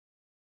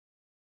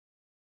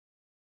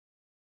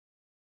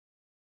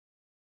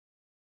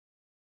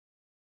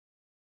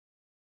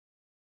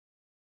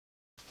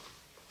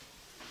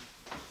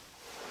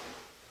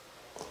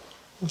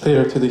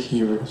Later to the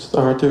Hebrews, the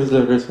author's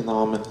letter is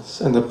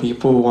anonymous, and the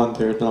people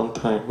wondered a long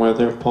time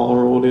whether Paul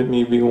wrote it,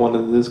 maybe one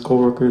of his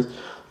co-workers,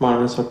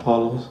 Marcus or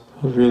Apollos,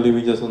 but really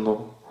we just don't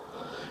know.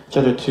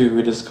 Chapter 2,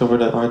 we discover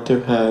that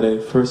Arthur had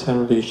a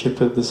first-hand relationship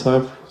with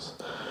disciples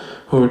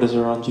who were just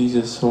around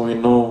Jesus, so we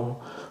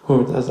know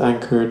who has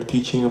anchored the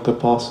teaching of the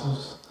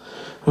apostles.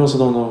 We also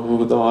don't know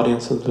who the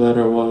audience of the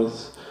letter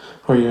was,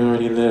 or even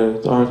already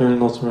lived. Arthur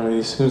knows already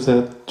assumes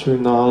that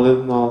through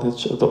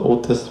knowledge of the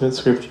Old Testament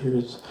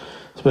scriptures,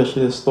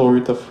 especially the story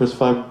of the first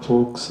 5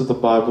 books of the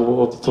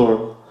Bible of the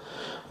Torah,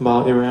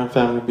 about Abraham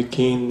family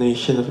became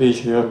nation of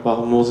Israel,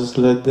 about Moses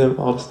led them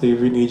out of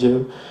slavery in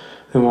Egypt,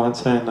 and Mount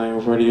Sinai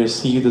where they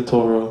received the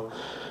Torah,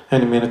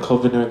 and they made a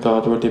covenant with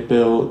God where they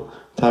built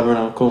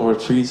tabernacle where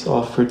priests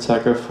offered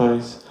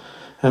sacrifice,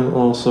 and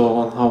also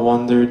on how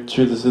wandered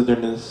through the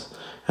wilderness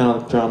and on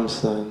the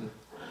promised land.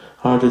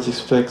 Arthur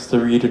expects the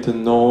reader to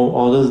know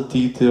all the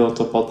details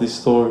about these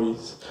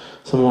stories.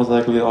 So most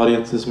likely the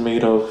audience is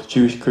made of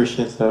Jewish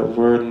Christians that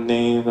were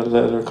named the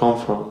letter come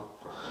from.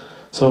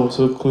 So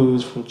also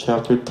clues from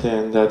chapter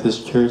 10 that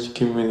this church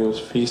community was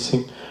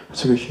facing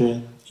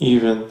persecution,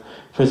 even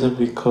prison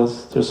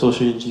because they're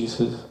associated with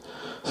Jesus.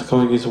 So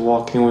coming is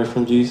walking away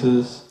from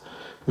Jesus,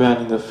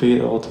 abandoning the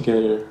faith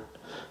altogether.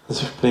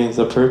 This explains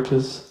the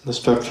purpose and the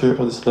structure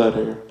of this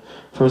letter.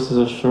 First is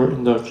a short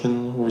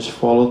introduction, which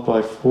followed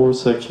by 4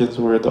 sections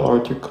where the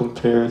author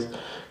compares,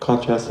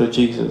 contrasts with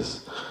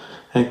Jesus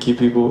and key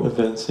people,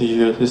 events,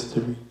 Israel's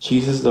history.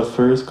 Jesus the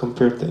first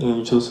compared the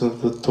angels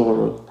in the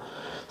Torah.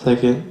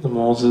 Second, the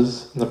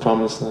Moses in the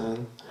Promised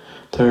Land.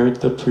 Third,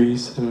 the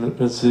priest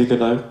in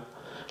Ziklag.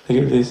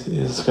 This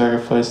is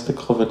sacrifice the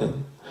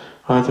covenant.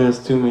 Arthur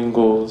has 2 main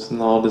goals in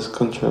all this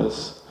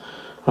contrast.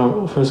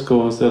 Our first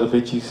goal is to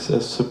elevate Jesus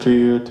as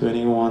superior to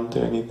anyone,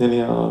 to anything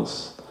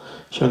else,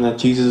 showing that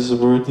Jesus is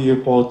worthy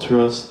of all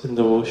trust and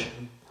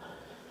devotion.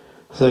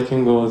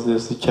 Second goal is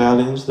this, to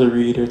challenge the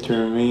reader to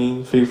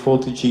remain faithful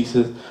to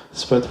Jesus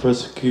despite the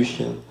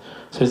persecution.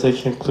 So this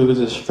section includes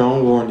a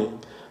strong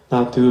warning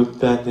not to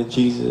abandon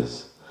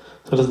Jesus.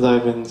 So let's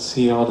dive in and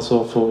see how this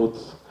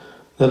unfolds.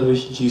 The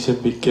elevation Jesus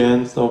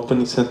begins the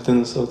opening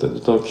sentence of the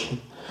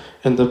introduction.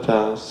 In the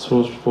past,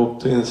 so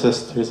spoke to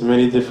ancestors in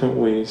many different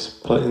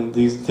ways, but in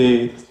these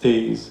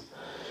days,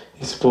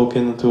 He's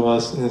spoken to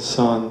us in His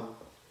Son.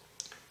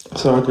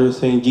 So Arthur is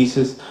saying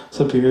Jesus is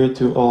superior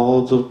to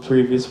all the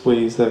previous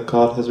ways that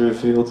God has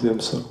revealed to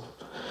Himself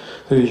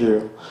to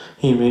Israel.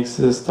 He makes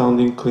the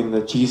astounding claim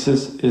that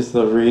Jesus is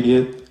the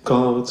radiant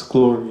God's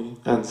glory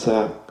and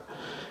sac,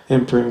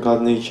 imprint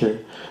God's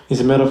nature.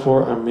 These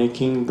metaphors are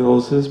making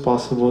closest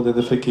possible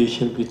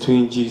identification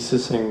between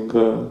Jesus and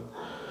God.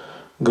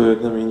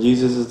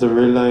 Jesus is the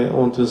red light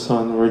onto the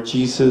sun, where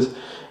Jesus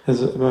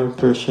is my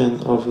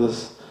impression of the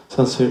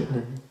sunset.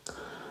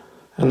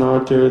 And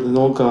Arthur,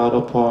 no God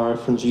apart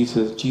from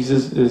Jesus.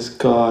 Jesus is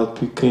God,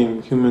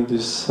 became human,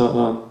 the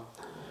Son.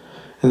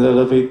 And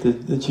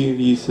elevated the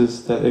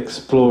Jesus that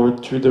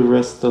explored through the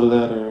rest of the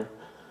letter.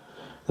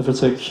 The first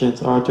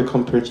sections, Arthur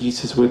compared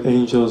Jesus with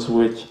angels,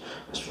 which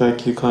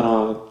strike you kind of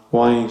odd.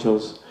 Why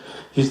angels?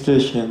 His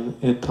tradition,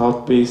 it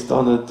taught based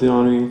on the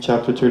Deuteronomy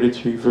chapter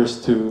 33,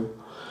 verse 2.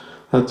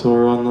 The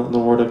Torah, the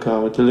Word of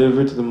God,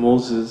 delivered to the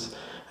Moses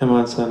and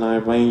Mount Sinai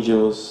by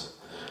angels.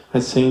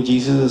 By saying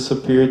Jesus is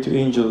superior to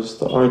angels,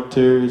 the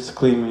author is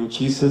claiming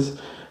Jesus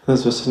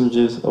as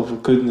messengers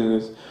of good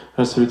news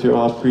as through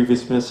all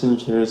previous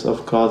messengers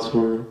of God's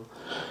Word.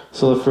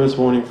 So the first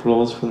warning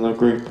flows from the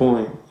great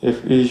point.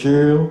 If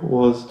Israel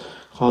was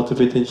called to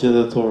pay attention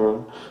to the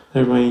Torah,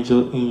 led by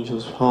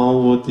angels, how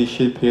would they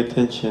should pay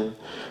attention?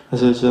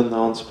 As is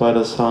announced by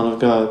the Son of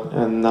God,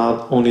 and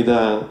not only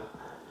that,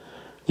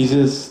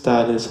 Jesus'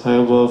 status high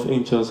above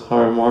angels.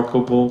 How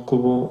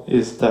remarkable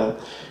is that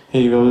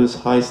he rose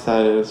his high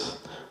status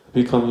to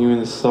become human,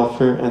 to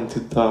suffer and to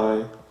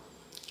die.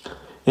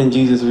 In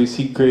Jesus we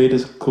see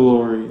greatest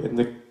glory and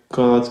the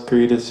God's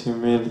greatest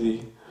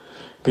humility.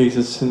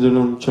 Greatest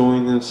syndrome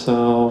joined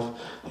himself,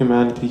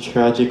 humanity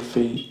tragic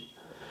fate.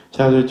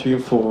 Chapter 3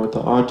 and 4, the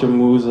author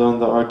moves on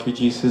the argue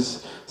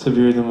Jesus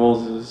superior to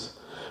Moses,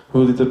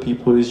 who led the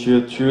people of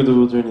Israel through the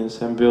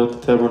wilderness and built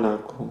the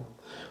tabernacle.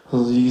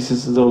 So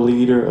Jesus is the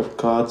leader of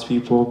God's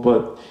people,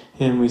 but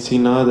him we see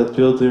not that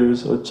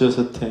builders of just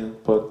a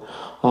tent, but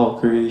all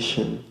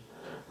creation.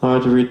 Now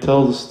to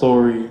retell the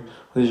story of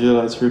the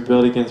Israelites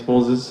rebelled against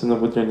Moses in the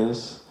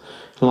wilderness,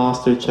 and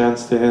lost their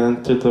chance to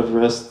enter the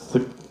rest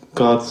that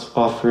God's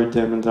offered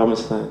them in the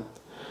promised land.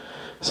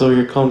 So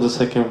here comes the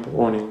second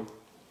warning.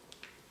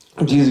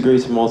 Jesus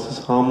grace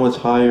Moses, how much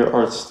higher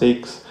our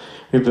stakes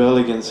rebel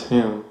against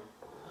him.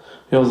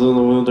 We also in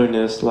the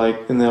wilderness,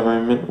 like in the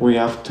environment, we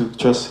have to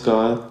trust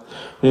God.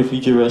 We have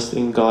future rest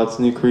in God's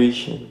new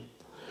creation.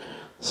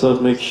 So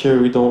make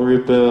sure we don't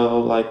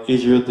rebel like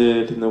Israel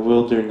did in the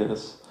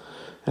wilderness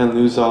and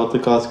lose out the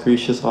God's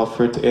gracious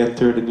offer to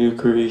enter the new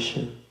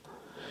creation.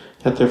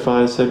 Chapter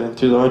 5, 7,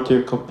 to the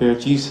author compare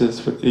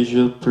Jesus with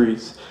Israel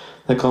priests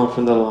that come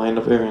from the line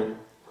of Aaron.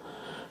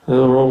 The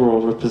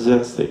role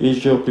represents the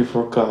Israel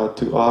before God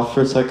to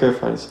offer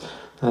sacrifice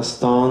as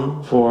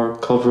done for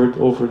covered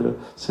over the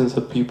sins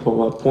of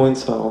people, but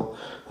points out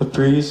the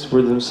priests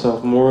were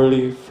themselves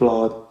morally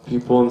flawed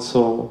people and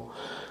so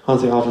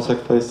as they offer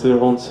sacrifice to their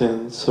own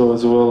sins, so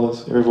as well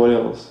as everybody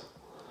else.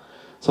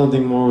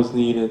 Something more was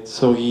needed,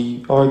 so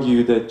he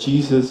argued that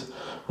Jesus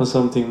was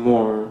something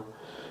more.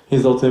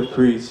 He's the ultimate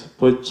priest,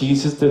 but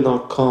Jesus did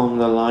not come in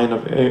the line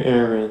of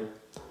Aaron.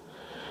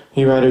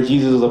 He rather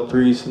Jesus was a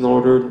priest in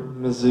order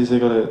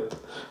Melchizedek,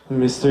 the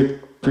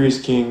mystic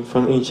priest king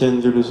from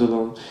ancient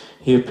Jerusalem.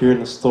 He appeared in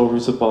the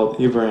stories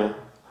about Abraham.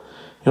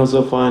 You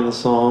also find in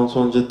Psalms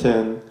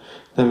 110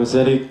 that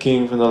Melchizedek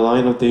king from the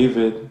line of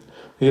David.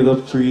 He the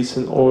priest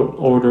in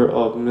order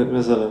of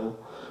Melchizedek.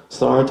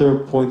 So the author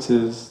points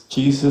is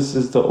Jesus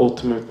is the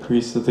ultimate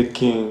priest of the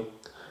king.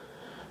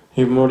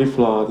 He's morally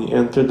flawed. He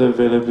entered the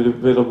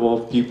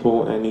available of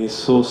people and he is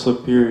so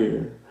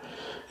superior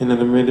in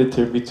the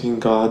mediator between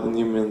God and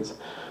humans,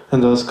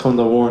 and thus come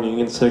the warning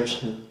in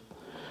section.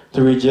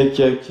 To reject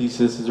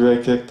Jesus is to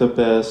reject the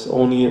best,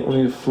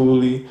 only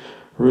fully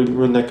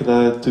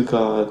reconnected to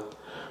God.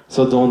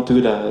 So don't do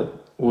that.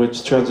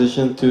 Which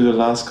transition to the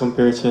last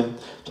comparison,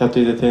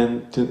 chapter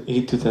 10 to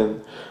 8 to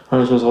 10.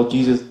 It shows how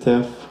Jesus'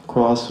 death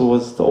cross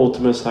was the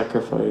ultimate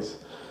sacrifice,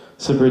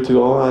 superior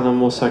to all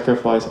animal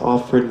sacrifice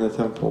offered in the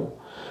temple.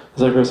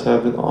 The sacrifices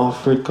have been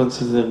offered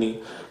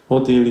consistently,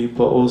 both daily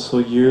but also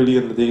yearly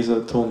in the days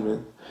of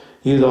atonement.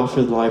 He has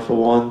offered life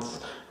once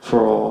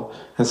for all,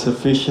 and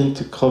sufficient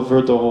to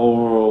cover the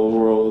whole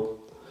world.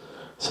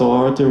 So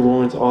Arthur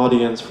warns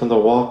audience from the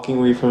walking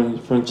away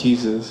from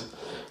Jesus,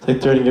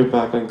 like turning your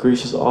back on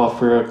gracious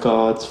offer of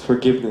God's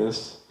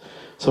forgiveness.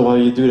 So while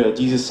you do that,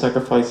 Jesus'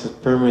 sacrifice is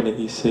permanent,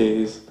 he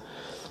says.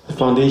 The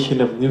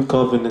foundation of new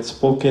covenant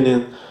spoken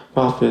in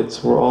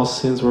prophets, where all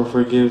sins were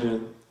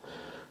forgiven.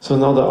 So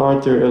now the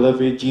author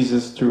elevates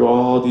Jesus through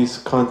all these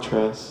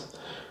contrasts.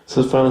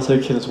 So the final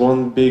section is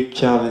one big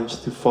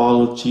challenge to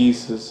follow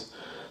Jesus.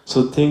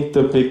 So think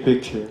the big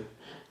picture.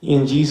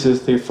 In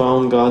Jesus they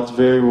found God's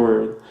very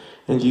word.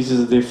 In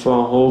Jesus they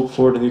found hope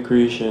for the new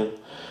creation.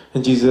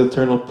 And Jesus,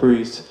 eternal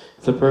priest,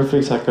 is the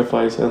perfect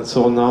sacrifice. And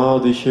so now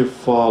they should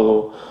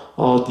follow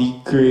all the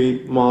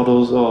great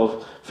models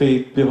of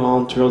faith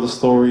belong throughout the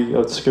story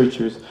of the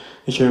scriptures.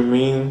 They should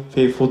remain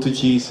faithful to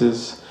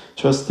Jesus,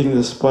 trusting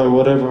despite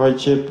whatever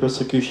hardship,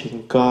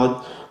 persecution,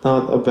 God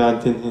not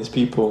abandon his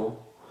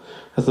people.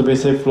 As the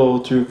basic flow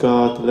through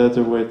God, the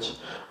letter which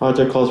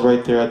Arthur calls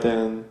right there at the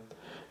end,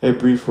 a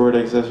brief word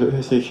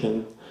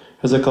exhortation.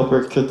 There's a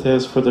couple extra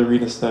tips for the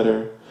reading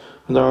letter.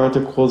 When the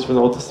author quotes from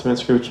the Old Testament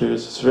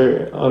scriptures, it's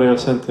very other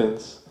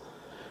sentence.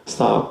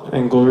 Stop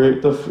and go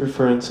read the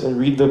reference and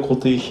read the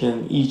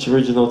quotation, each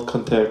original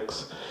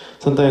context.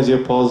 Sometimes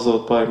you're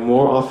puzzled, but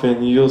more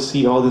often you'll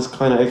see all this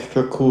kind of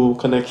extra cool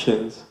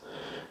connections.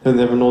 You'll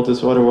never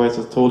notice, otherwise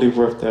it's totally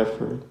worth the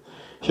effort.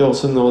 You should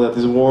also know that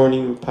these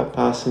warning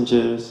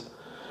passengers,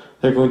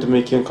 they're going to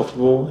make you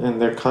uncomfortable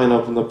and they're kind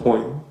of on the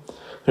point.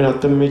 They're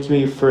not to make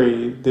you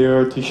afraid, they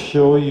are to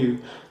show you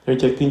that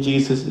rejecting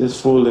Jesus is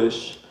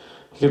foolish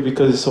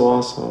because it's so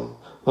awesome.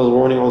 The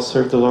warning will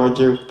serve the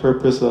larger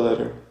purpose of the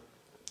letter.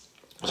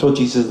 So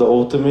Jesus is the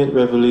ultimate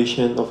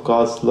revelation of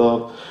God's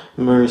love,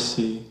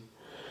 mercy.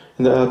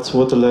 And that's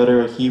what the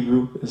letter of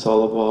Hebrew is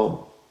all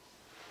about.